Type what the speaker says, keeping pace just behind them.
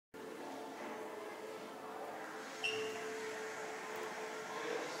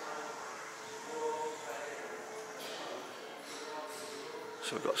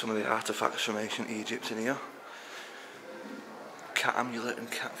So we've got some of the artefacts from ancient Egypt in here. Cat amulet and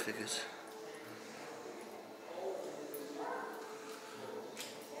cat figures.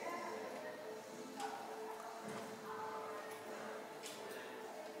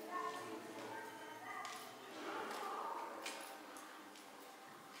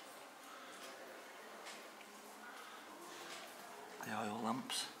 The oil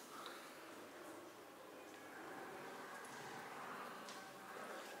lamps.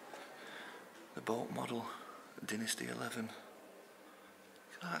 The Bolton model, Dynasty 11.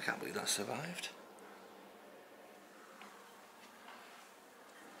 I can't believe that survived.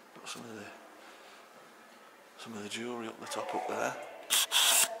 Got some of the jewellery up the top up there.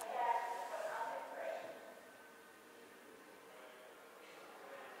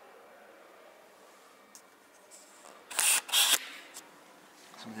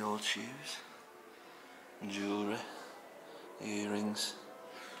 Some of the old shoes and jewellery, earrings.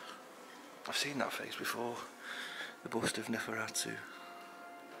 I've seen that face before. The bust of Neferatu.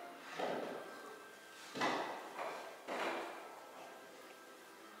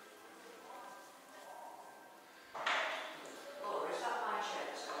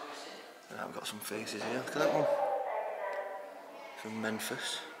 And I've got some faces here. Look at that one. From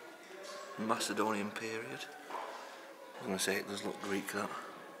Memphis, Macedonian period. I was going to say it does look Greek, that.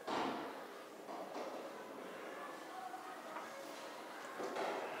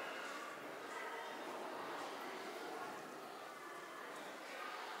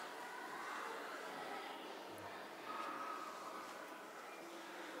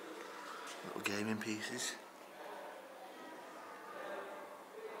 Little gaming pieces.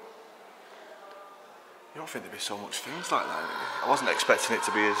 You don't think there'd be so much things like that? I wasn't expecting it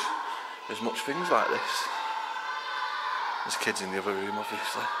to be as much things like this. There's kids in the other room,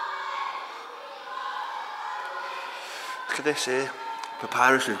 obviously. Look at this here.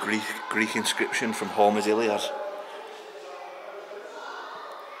 Papyrus with Greek inscription from Homer's Iliad.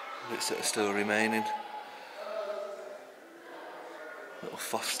 Bits that are still remaining. Little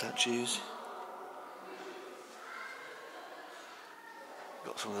Thoth statues.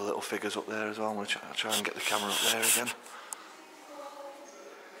 Got some of the little figures up there as well. I'm going to try and get the camera up there again.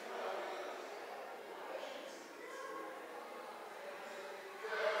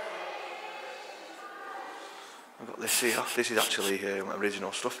 I've got this here. This is actually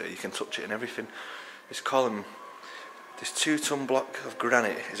original stuff here. You can touch it and everything. This column, this 2-ton block of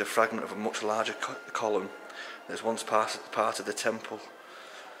granite is a fragment of a much larger column that's once part of the temple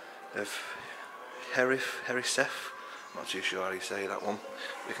of Heriseth. I'm not too sure how you say that one.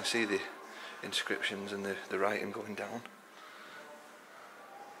 But you can see the inscriptions and the writing going down.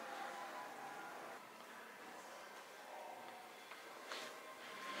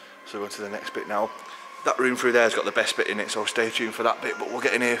 So we're going to the next bit now. That room through there has got the best bit in it, so stay tuned for that bit, but we'll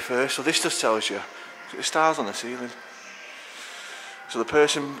get in here first. So this just tells you, the stars on the ceiling. So the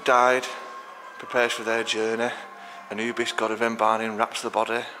person died, prepares for their journey. Anubis, god of embalming, wraps the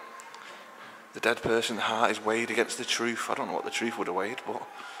body. The dead person's heart is weighed against the truth. I don't know what the truth would have weighed, but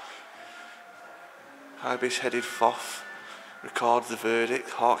Ibis-headed Thoth records the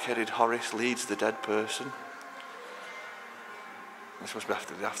verdict. Hawk-headed Horus leads the dead person. This must be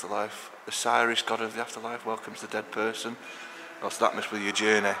after the afterlife. Osiris, god of the afterlife, welcomes the dead person. So that must be your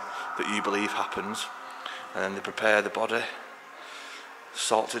journey that you believe happens. And then they prepare the body.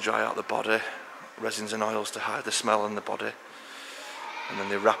 Salt to dry out the body. Resins and oils to hide the smell in the body. And then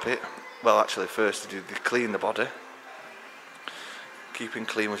they wrap it. Well, actually, first they clean the body. Keeping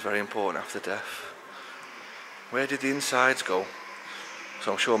clean was very important after death. Where did the insides go?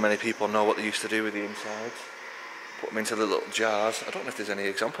 So I'm sure many people know what they used to do with the insides. Put them into the little jars. I don't know if there's any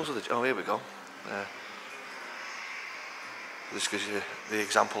examples of the... Oh, here we go. This gives you the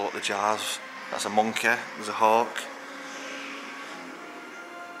example of the jars. That's a monkey. There's a hawk.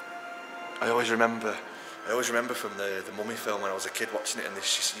 I always remember from the Mummy film when I was a kid watching it, and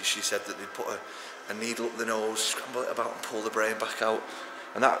she said that they'd put a needle up the nose, scramble it about and pull the brain back out.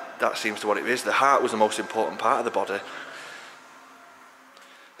 And that seems to what it is. The heart was the most important part of the body.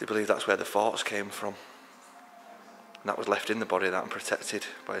 They believe that's where the thoughts came from. And that was left in the body, that, and protected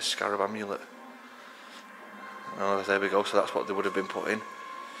by a scarab amulet. Oh, there we go, so that's what they would have been put in.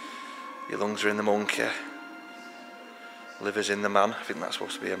 Your lungs are in the monkey. Liver's in the man. I think that's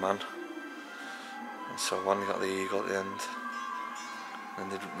supposed to be a man. And so on, you got the eagle at the end.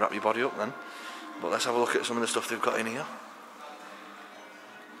 And they'd wrap your body up then. But let's have a look at some of the stuff they've got in here.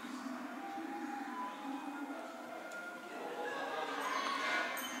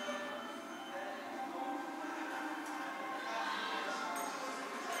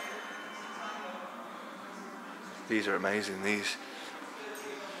 These are amazing. These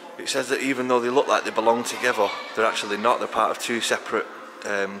It says that even though they look like they belong together, they're actually not. They're part of two separate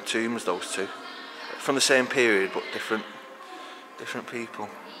tombs, those two. From the same period, but different people.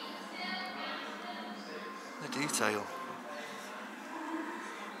 The detail.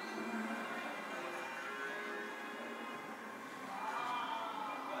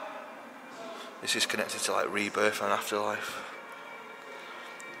 This is connected to like rebirth and afterlife.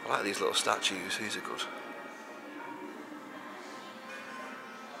 I like these little statues, these are good.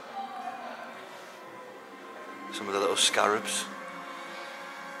 Some of the little scarabs.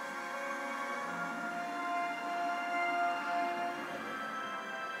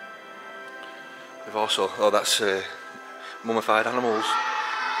 We've also, oh that's mummified animals.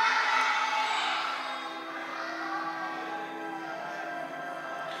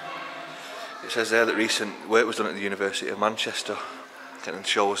 It says there that recent work was done at the University of Manchester and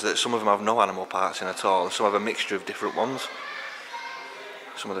shows that some of them have no animal parts in at all, and some have a mixture of different ones.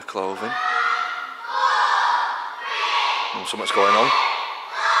 Some of the clothing. And something's going on.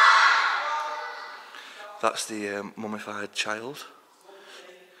 That's the mummified child.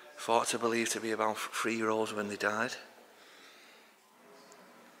 Thought to believe to be about 3-year-olds when they died.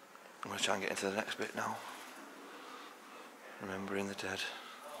 I'm going to try and get into the next bit now. Remembering the dead.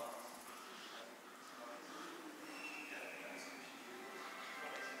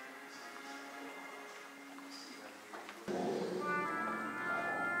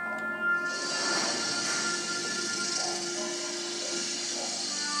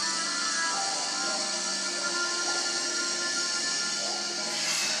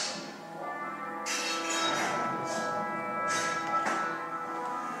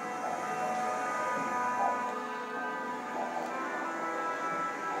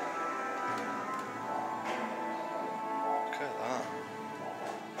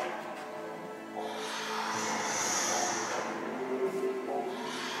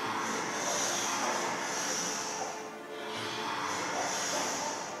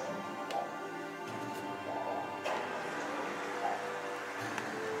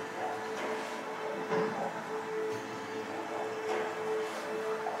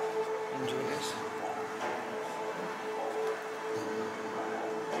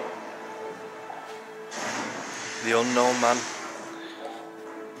 The unknown man.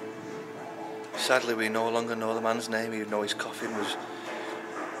 Sadly, we no longer know the man's name, even though his coffin was...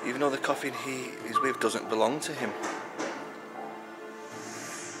 Even though the coffin he is with doesn't belong to him.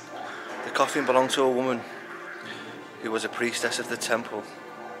 The coffin belonged to a woman who was a priestess of the temple.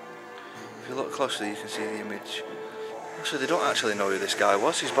 If you look closely, you can see the image. So they don't actually know who this guy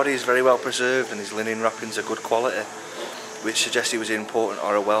was. His body is very well preserved and his linen wrappings are good quality, which suggests he was important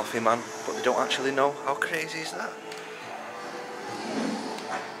or a wealthy man, but they don't actually know. How crazy is that?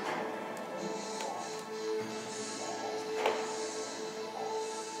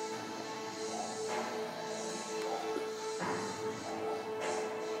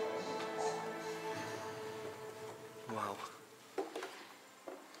 Wow.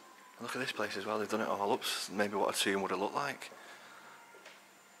 Look at this place as well, they've done it all up, maybe what a tomb would have looked like.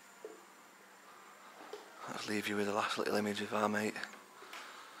 Let's leave you with the last little image of our mate.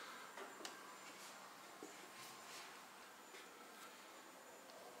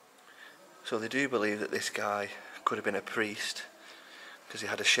 So they do believe that this guy could have been a priest because he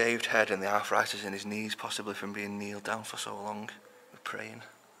had a shaved head and the arthritis in his knees, possibly from being kneeled down for so long with praying.